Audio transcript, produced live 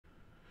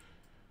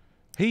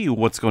Hey,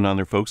 what's going on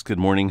there, folks? Good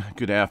morning,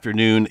 good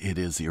afternoon. It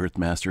is the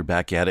Earthmaster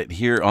back at it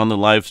here on the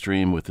live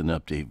stream with an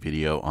update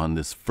video on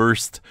this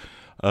 1st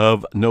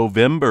of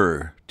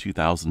November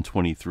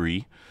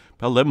 2023,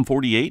 about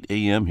 11:48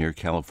 a.m. here,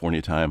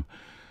 California time.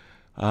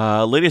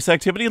 Latest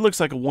activity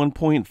looks like a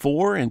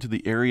 1.4 into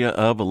the area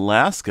of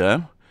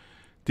Alaska.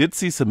 Did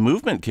see some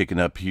movement kicking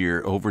up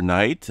here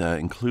overnight,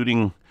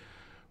 including,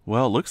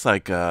 well, it looks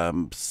like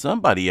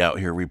somebody out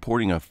here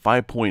reporting a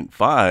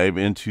 5.5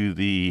 into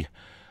the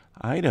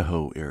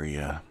Idaho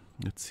area.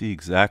 Let's see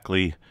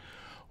exactly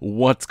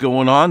what's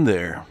going on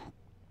there.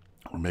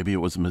 Or maybe it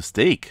was a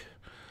mistake.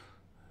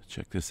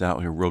 Check this out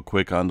here real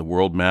quick on the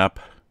world map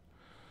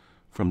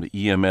from the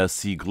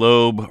EMSC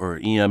globe or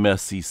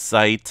EMSC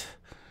site.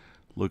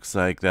 Looks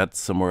like that's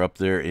somewhere up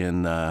there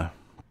in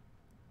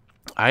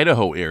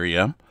Idaho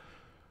area,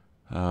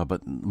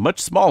 but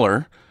much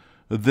smaller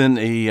than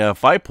a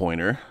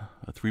 5-pointer,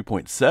 a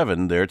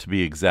 3.7 there to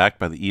be exact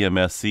by the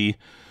EMSC.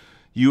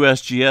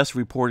 USGS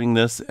reporting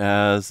this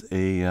as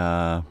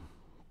a,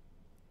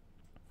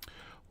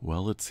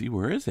 well, let's see,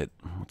 where is it?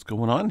 What's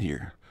going on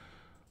here?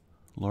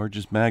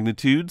 Largest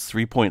magnitudes,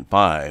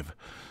 3.5.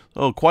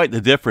 Oh, quite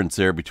the difference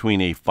there between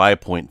a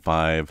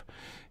 5.5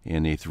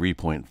 and a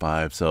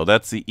 3.5. So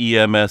that's the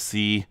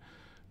EMSC.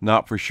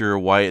 Not for sure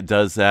why it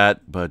does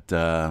that, but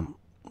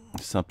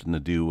something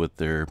to do with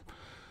their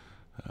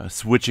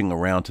switching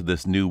around to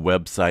this new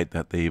website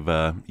that they've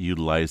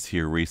utilized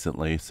here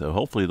recently. So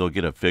hopefully they'll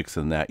get a fix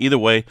in that. Either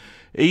way,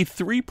 a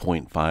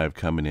 3.5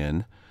 coming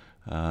in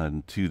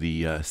to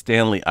the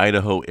Stanley,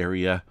 Idaho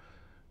area.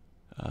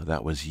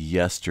 That was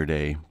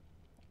yesterday.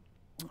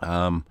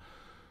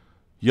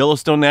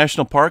 Yellowstone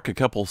National Park, a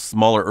couple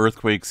smaller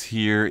earthquakes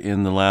here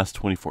in the last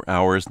 24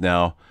 hours.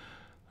 Now,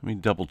 let me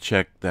double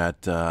check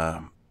that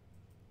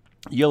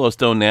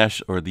Yellowstone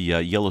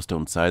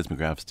Yellowstone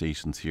seismograph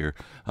stations here.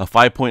 A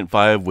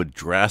 5.5 would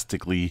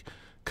drastically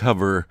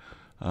cover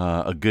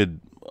a good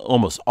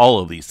almost all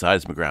of these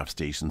seismograph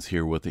stations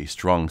here with a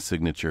strong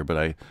signature.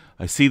 But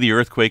I see the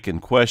earthquake in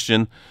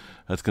question.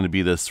 That's going to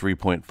be this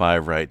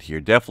 3.5 right here.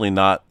 Definitely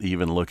not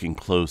even looking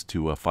close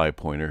to a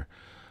 5-pointer.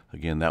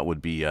 Again, that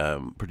would be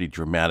pretty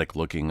dramatic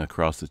looking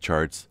across the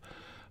charts.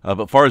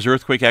 But as far as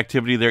earthquake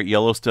activity there at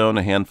Yellowstone,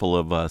 a handful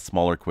of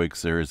smaller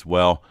quakes there as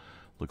well.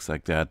 Looks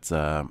like that's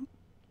a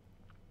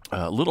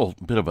little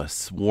bit of a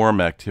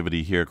swarm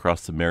activity here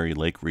across the Mary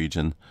Lake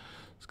region.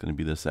 It's going to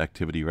be this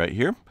activity right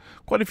here.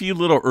 Quite a few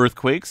little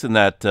earthquakes in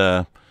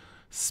that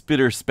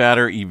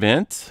spitter-spatter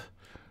event.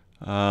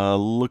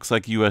 Looks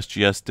like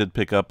USGS did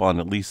pick up on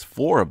at least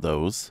 4 of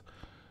those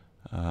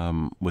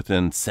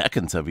within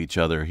seconds of each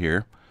other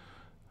here.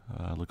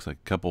 Looks like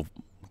a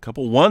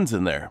couple ones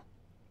in there.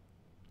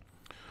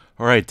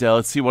 All right,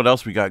 let's see what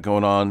else we got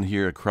going on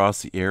here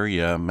across the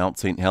area. Mount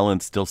St.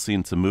 Helens still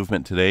seeing some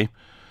movement today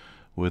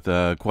with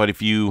quite a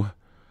few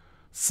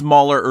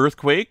smaller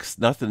earthquakes.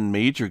 Nothing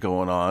major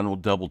going on. We'll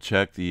double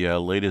check the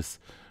latest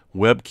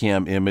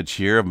webcam image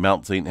here of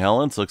Mount St.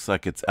 Helens. Looks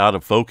like it's out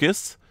of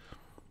focus.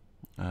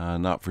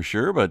 Not for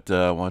sure, but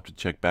we'll have to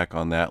check back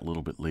on that a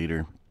little bit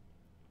later.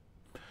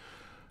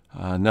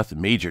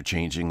 Nothing major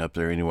changing up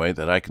there anyway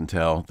that I can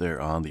tell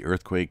there on the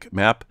earthquake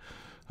map.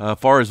 As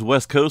far as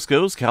West Coast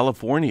goes,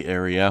 California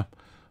area,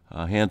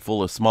 a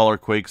handful of smaller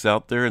quakes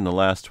out there in the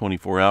last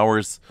 24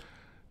 hours.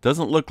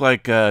 Doesn't look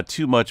like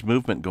too much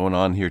movement going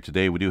on here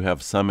today. We do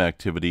have some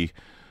activity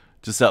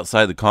just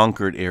outside the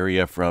Concord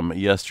area from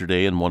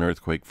yesterday and one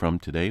earthquake from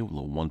today, a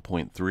little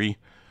 1.3.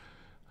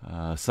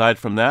 Aside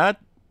from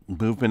that,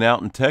 movement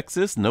out in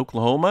Texas and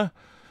Oklahoma,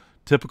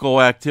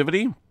 typical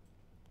activity.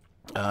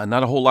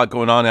 Not a whole lot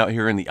going on out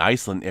here in the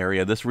Iceland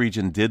area. This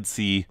region did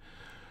see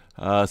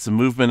some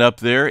movement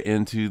up there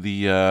into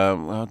the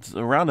well, it's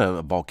around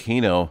a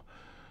volcano.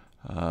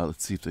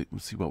 Let's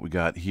see what we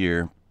got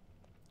here.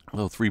 A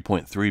little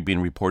 3.3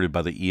 being reported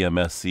by the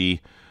EMSC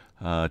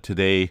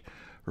today,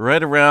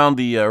 right around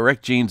the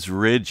Reykjanes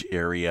Ridge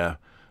area.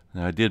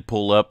 Now, I did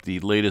pull up the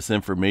latest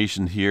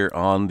information here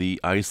on the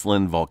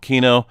Iceland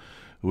volcano,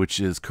 which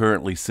is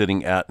currently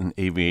sitting at an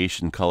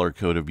aviation color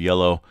code of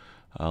yellow.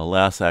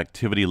 Last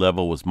activity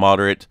level was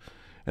moderate,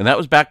 and that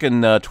was back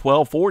in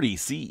 1240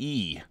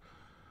 CE.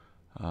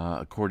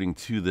 According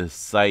to this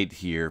site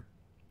here,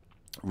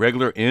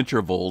 regular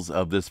intervals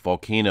of this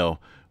volcano,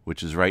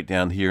 which is right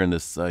down here in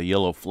this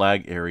yellow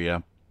flag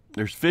area.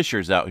 There's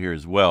fissures out here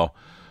as well.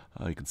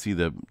 You can see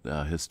the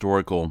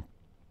historical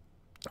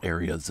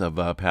areas of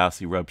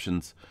past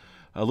eruptions.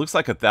 Looks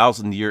like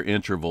 1,000-year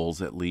intervals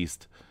at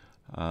least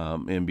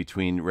in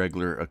between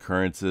regular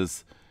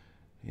occurrences.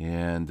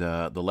 And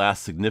the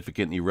last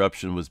significant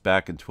eruption was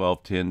back in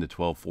 1210 to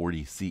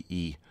 1240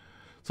 CE.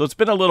 So it's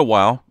been a little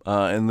while,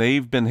 and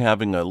they've been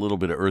having a little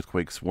bit of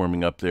earthquakes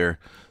swarming up there,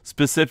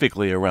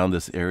 specifically around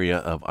this area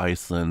of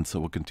Iceland. So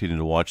we'll continue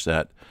to watch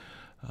that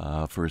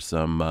for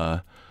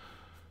some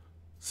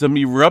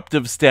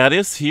eruptive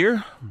status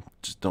here.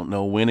 Just don't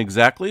know when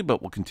exactly,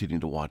 but we'll continue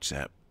to watch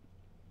that.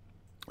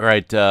 All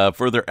right,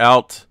 further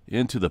out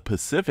into the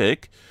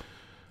Pacific,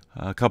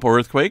 A couple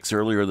earthquakes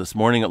earlier this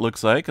morning, it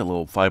looks like, a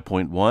little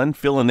 5.1,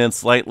 filling in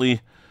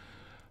slightly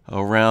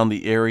around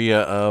the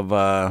area of,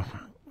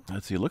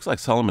 let's see, it looks like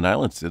Solomon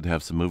Islands did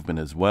have some movement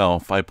as well,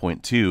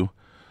 5.2.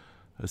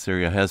 This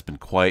area has been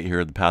quiet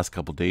here the past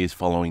couple days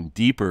following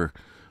deeper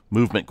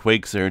movement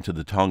quakes there into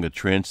the Tonga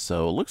Trench,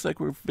 so it looks like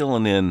we're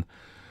filling in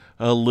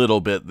a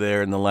little bit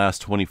there in the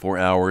last 24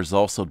 hours.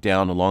 Also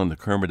down along the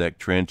Kermadec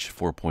Trench,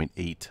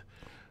 4.8,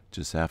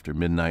 just after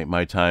midnight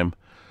my time.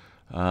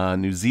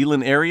 New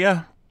Zealand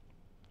area,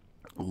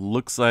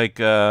 looks like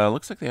they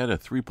had a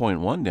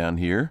 3.1 down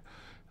here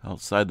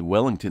outside the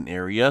Wellington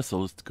area, so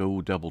let's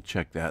go double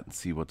check that and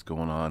see what's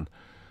going on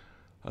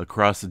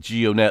across the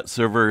GeoNet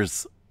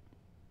servers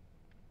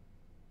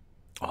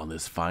on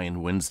this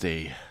fine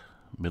Wednesday,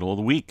 middle of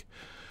the week.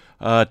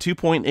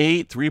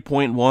 2.8,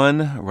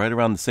 3.1, right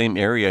around the same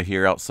area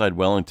here outside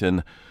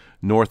Wellington,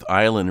 North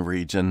Island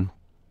region.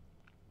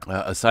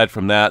 Aside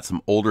from that,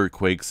 some older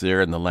quakes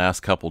there in the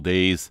last couple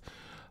days.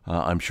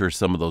 I'm sure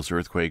some of those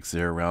earthquakes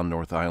there around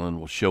North Island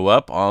will show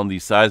up on the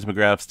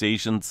seismograph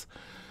stations.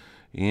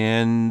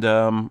 And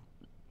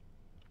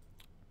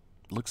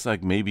looks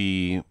like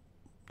maybe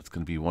it's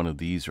going to be one of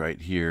these right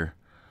here.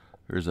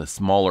 There's a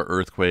smaller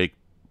earthquake.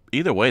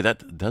 Either way,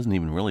 that doesn't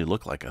even really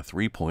look like a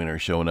three-pointer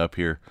showing up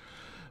here.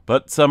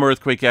 But some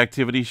earthquake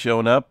activity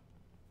showing up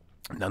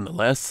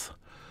nonetheless.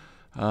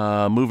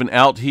 Moving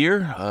out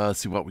here,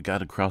 see what we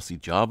got across the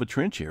Java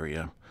Trench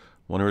area.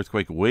 One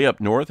earthquake way up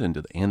north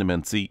into the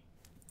Andaman Sea.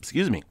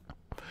 Excuse me.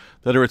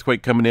 That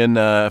earthquake coming in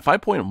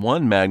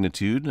 5.1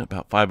 magnitude,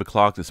 about 5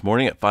 o'clock this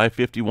morning at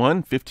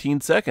 5:51,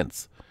 15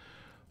 seconds.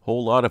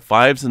 Whole lot of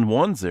 5s and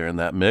 1s there in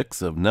that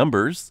mix of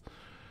numbers.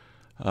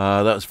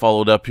 That was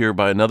followed up here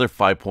by another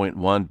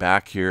 5.1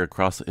 back here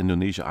across the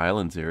Indonesia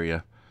Islands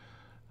area.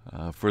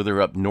 Further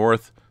up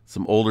north,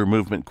 some older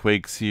movement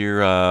quakes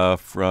here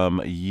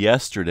from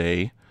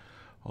yesterday,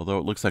 although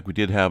it looks like we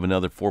did have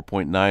another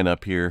 4.9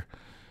 up here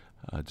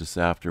just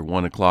after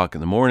 1 o'clock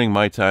in the morning,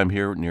 my time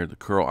here near the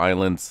Kuril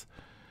Islands.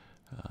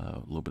 A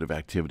little bit of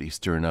activity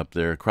stirring up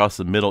there across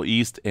the Middle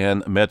East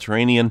and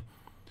Mediterranean.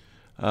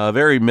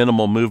 Very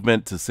minimal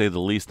movement, to say the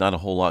least, not a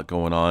whole lot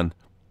going on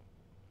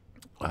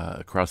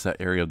across that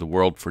area of the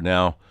world for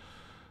now.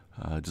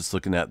 Just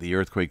looking at the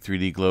earthquake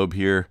 3D globe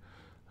here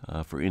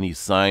for any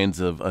signs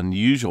of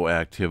unusual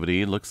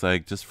activity. It looks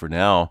like just for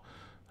now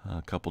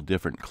a couple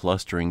different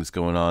clusterings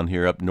going on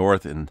here up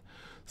north and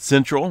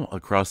central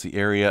across the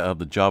area of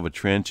the Java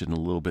Trench and a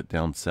little bit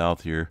down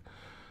south here.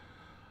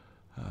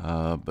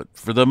 But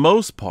for the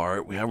most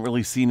part, we haven't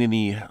really seen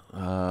any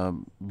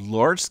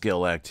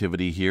large-scale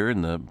activity here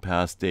in the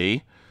past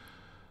day.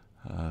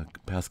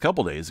 Past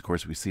couple days, of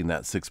course, we've seen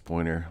that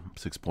 6-pointer,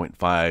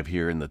 6.5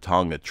 here in the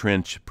Tonga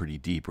Trench, pretty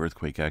deep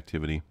earthquake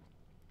activity.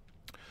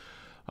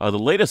 The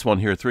latest one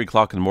here, 3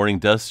 o'clock in the morning,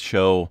 does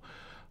show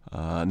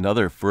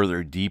another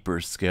further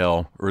deeper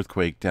scale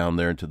earthquake down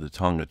there into the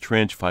Tonga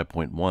Trench,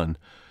 5.1,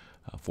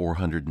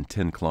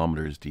 410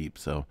 kilometers deep.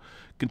 So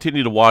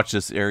continue to watch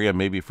this area,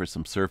 maybe for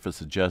some surface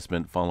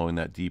adjustment following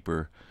that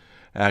deeper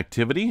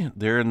activity.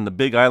 There in the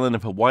big island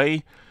of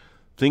Hawaii,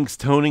 things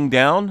toning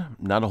down.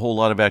 Not a whole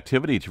lot of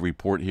activity to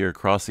report here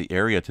across the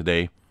area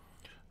today.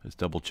 Let's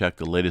double check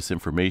the latest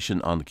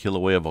information on the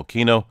Kilauea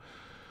volcano.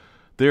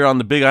 There on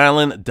the Big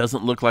Island, it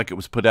doesn't look like it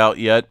was put out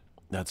yet.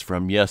 That's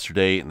from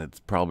yesterday, and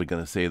it's probably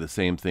going to say the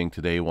same thing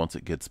today once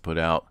it gets put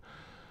out.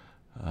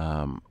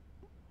 No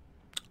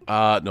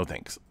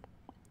thanks.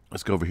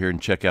 Let's go over here and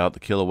check out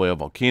the Kilauea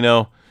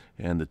volcano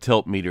and the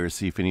tilt meter,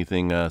 see if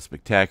anything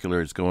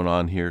spectacular is going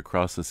on here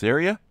across this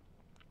area.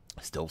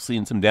 Still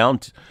seeing some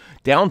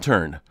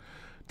downturn,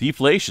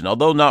 deflation,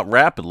 although not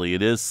rapidly.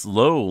 It is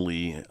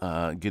slowly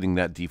getting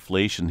that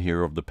deflation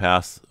here over the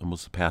past,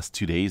 almost the past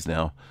 2 days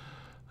now.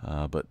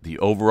 But the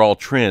overall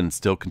trend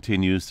still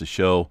continues to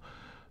show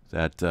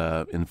that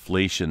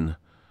inflation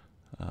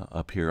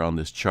up here on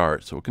this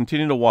chart. So we'll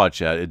continue to watch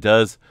that. It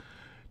does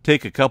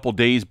take a couple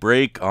days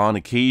break on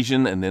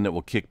occasion, and then it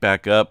will kick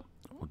back up.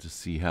 We'll just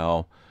see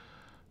how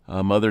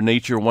Mother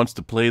Nature wants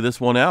to play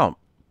this one out.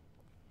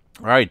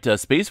 All right,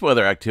 space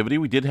weather activity.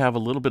 We did have a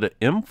little bit of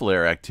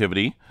M-flare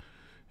activity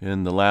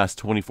in the last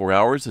 24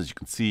 hours, as you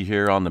can see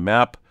here on the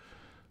map.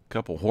 A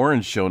couple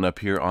horns showing up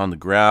here on the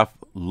graph.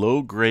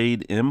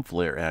 Low-grade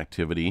M-flare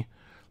activity.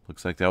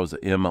 Looks like that was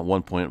an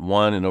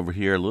M1.1, and over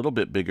here a little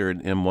bit bigger,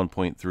 an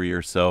M1.3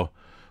 or so,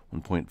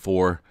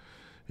 1.4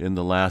 in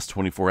the last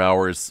 24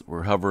 hours.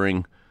 We're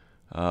hovering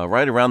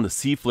right around the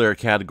C-flare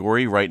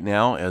category right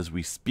now as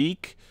we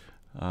speak.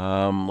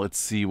 Let's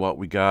see what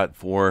we got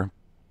for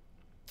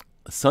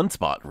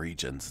sunspot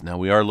regions. Now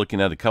we are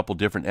looking at a couple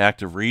different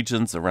active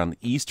regions around the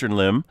eastern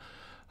limb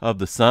of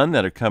the sun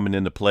that are coming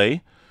into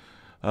play.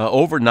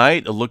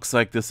 Overnight, it looks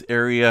like this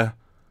area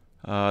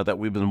that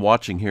we've been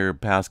watching here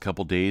past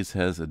couple days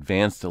has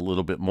advanced a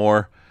little bit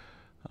more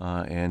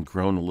and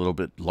grown a little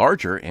bit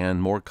larger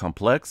and more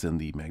complex in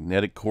the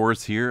magnetic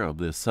cores here of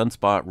this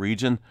sunspot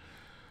region.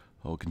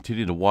 We'll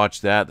continue to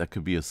watch that. That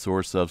could be a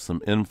source of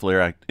some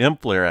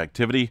M-flare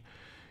activity.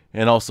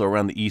 And also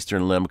around the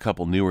eastern limb, a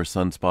couple newer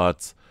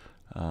sunspots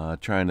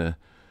trying to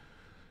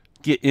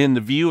get in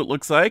the view, it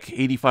looks like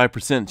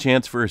 85%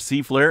 chance for a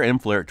C flare, M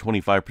flare at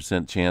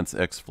 25% chance,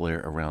 X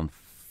flare around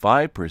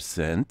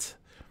 5%.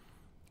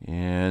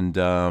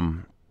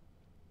 And,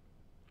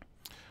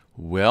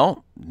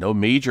 well, no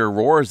major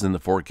auroras in the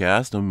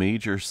forecast, no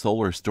major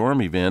solar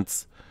storm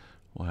events.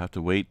 We'll have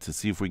to wait to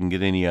see if we can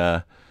get any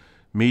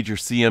major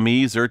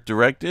CMEs Earth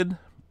directed.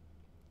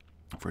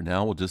 For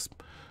now, we'll just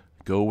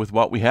go with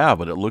what we have,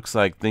 but it looks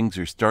like things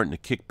are starting to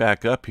kick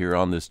back up here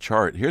on this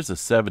chart. Here's a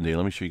 7-day.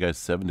 Let me show you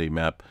guys a 7-day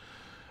map.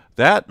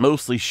 That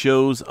mostly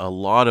shows a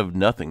lot of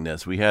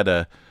nothingness. We had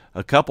a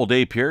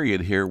couple-day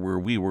period here where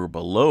we were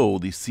below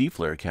the C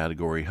flare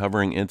category,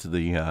 hovering into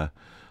the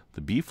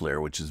B flare,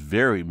 which is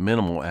very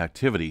minimal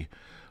activity.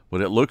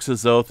 But it looks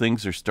as though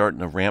things are starting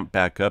to ramp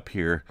back up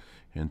here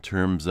in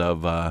terms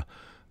of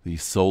the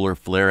solar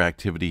flare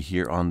activity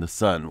here on the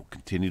sun. We'll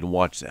continue to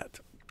watch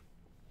that.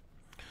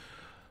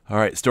 All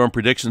right, Storm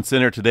Prediction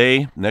Center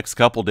today, next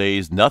couple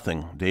days,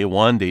 nothing. Day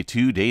 1, day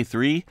 2, day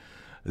 3,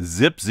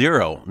 zip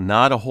zero.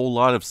 Not a whole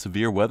lot of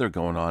severe weather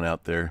going on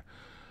out there.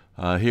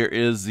 Here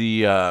is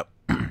the,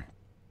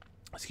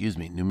 excuse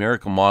me,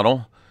 numerical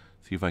model.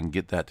 See if I can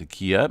get that to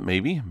key up,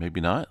 maybe, maybe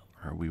not.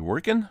 Are we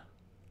working?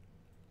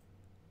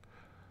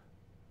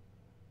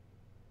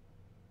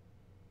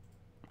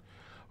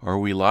 Are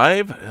we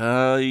live?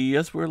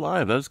 Yes, we're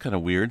live. That was kind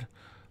of weird.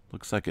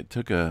 Looks like it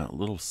took a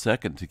little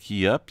second to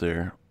key up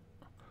there.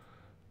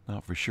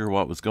 Not for sure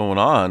what was going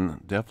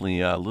on.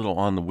 Definitely a little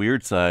on the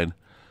weird side.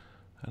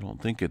 I don't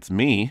think it's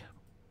me.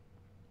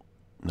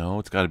 No,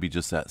 it's got to be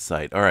just that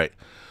site. All right.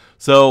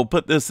 So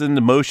put this into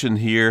motion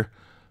here.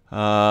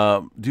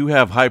 Do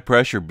have high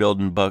pressure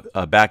building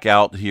back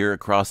out here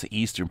across the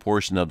eastern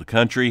portion of the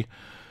country.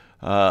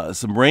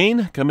 Some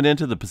rain coming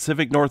into the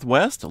Pacific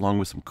Northwest, along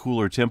with some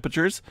cooler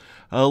temperatures.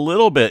 A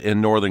little bit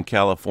in Northern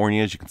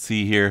California, as you can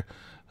see here,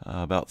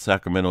 about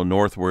Sacramento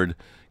northward,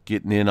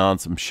 getting in on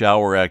some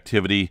shower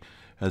activity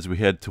as we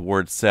head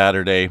towards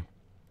Saturday.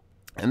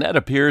 And that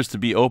appears to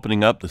be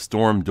opening up the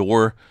storm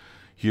door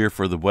here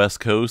for the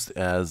West Coast,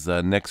 as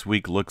next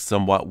week looks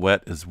somewhat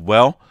wet as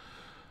well.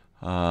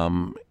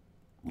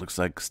 Looks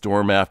like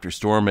storm after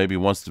storm maybe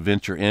wants to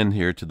venture in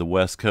here to the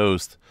West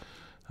Coast.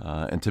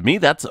 And to me,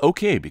 that's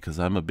okay, because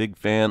I'm a big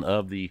fan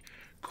of the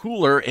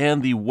cooler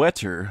and the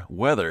wetter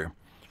weather.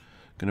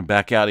 Going to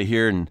back out of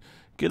here and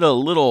get a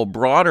little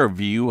broader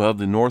view of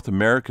the North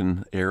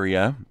America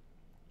area,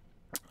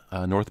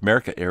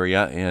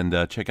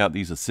 and check out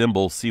these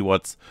symbols, see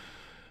what's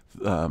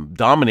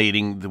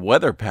dominating the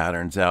weather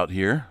patterns out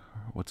here,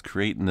 what's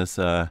creating this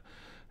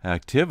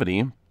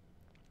activity.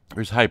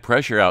 There's high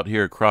pressure out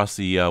here across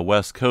the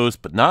West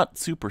Coast, but not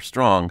super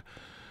strong.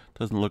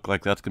 Doesn't look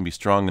like that's going to be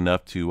strong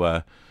enough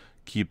to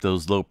keep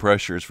those low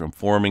pressures from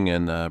forming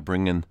and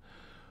bringing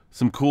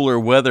some cooler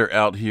weather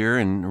out here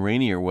and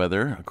rainier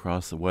weather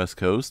across the West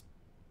Coast.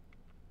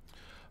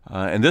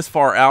 And this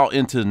far out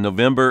into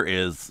November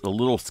is a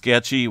little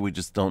sketchy. We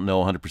just don't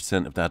know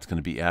 100% if that's going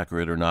to be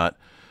accurate or not.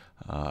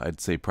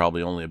 I'd say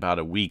probably only about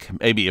a week,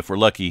 maybe if we're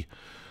lucky,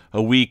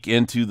 a week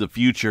into the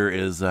future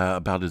is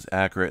about as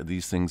accurate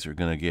these things are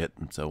going to get.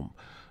 And so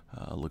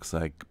looks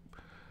like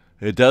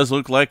it does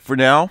look like for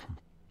now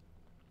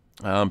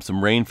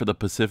some rain for the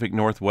Pacific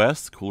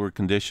Northwest. Cooler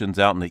conditions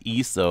out in the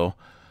east, though,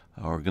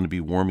 are going to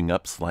be warming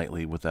up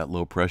slightly with that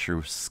low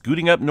pressure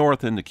scooting up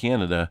north into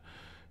Canada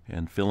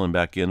and filling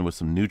back in with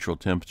some neutral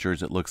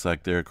temperatures, it looks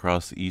like, there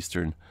across the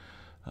eastern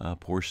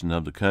portion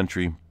of the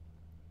country.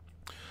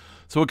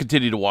 So we'll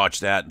continue to watch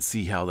that and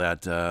see how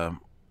that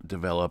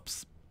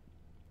develops.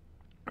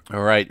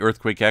 All right,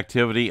 earthquake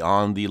activity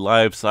on the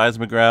live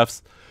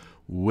seismographs,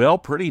 well,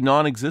 pretty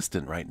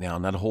non-existent right now.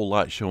 Not a whole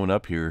lot showing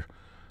up here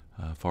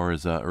as far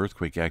as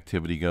earthquake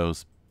activity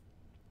goes.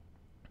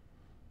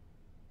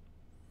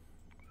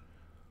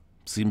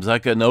 Seems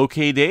like an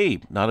okay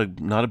day. Not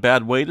a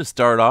bad way to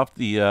start off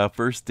the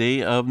first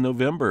day of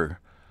November.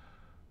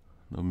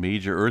 No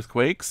major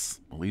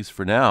earthquakes, at least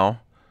for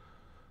now.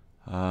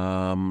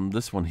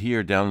 This one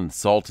here down in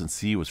Salton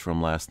was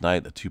from last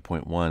night, the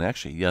 2.1,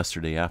 actually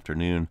yesterday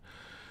afternoon.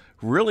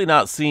 Really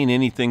not seeing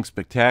anything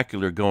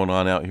spectacular going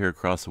on out here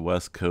across the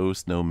West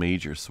Coast. No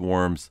major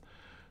swarms,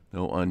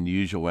 no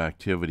unusual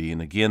activity.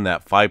 And again,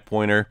 that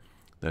 5-pointer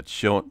that's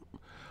showing,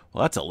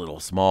 well, that's a little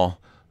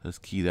small. Let's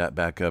key that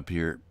back up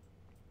here.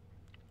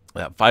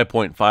 That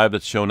 5.5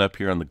 that's shown up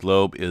here on the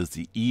globe is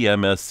the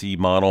EMSC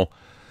model.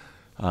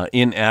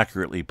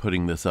 Inaccurately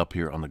putting this up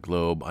here on the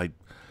globe.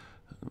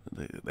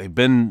 They've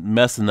been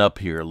messing up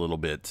here a little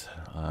bit.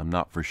 I'm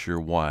not for sure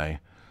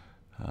why.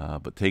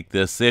 But take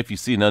this. Say if you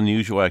see an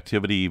unusual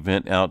activity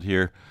event out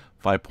here,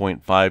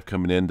 5.5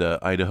 coming into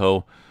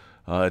Idaho,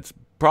 it's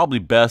probably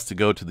best to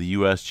go to the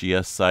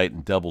USGS site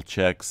and double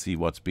check, see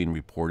what's being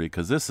reported,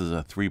 because this is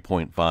a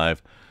 3.5.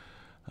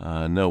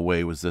 No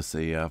way was this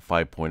a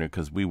 5-pointer,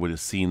 because we would have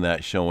seen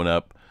that showing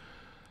up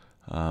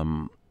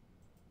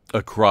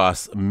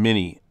across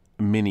many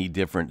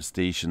different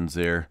stations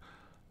there.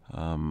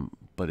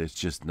 But it's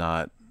just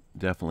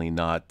definitely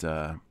not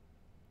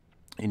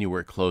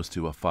anywhere close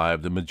to a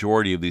 5. The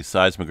majority of these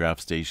seismograph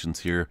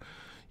stations here,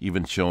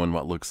 even showing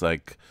what looks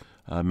like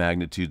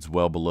magnitudes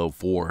well below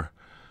 4,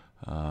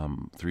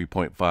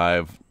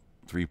 3.5,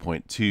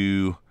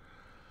 3.2.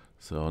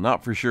 So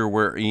not for sure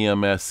where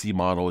EMS C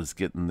model is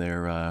getting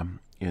their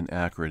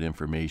inaccurate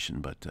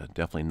information, but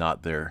definitely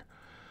not there.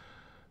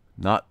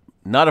 Not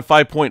a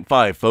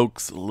 5.5,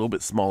 folks. A little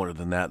bit smaller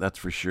than that, that's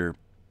for sure.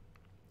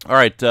 All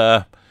right,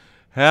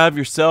 have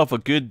yourself a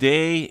good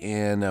day,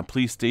 and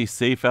please stay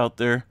safe out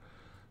there.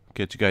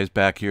 Catch you guys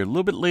back here a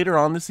little bit later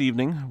on this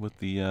evening with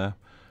the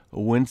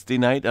Wednesday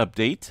night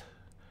update.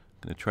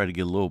 Going to try to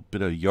get a little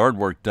bit of yard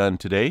work done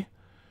today.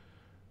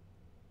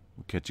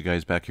 We'll catch you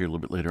guys back here a little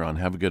bit later on.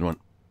 Have a good one.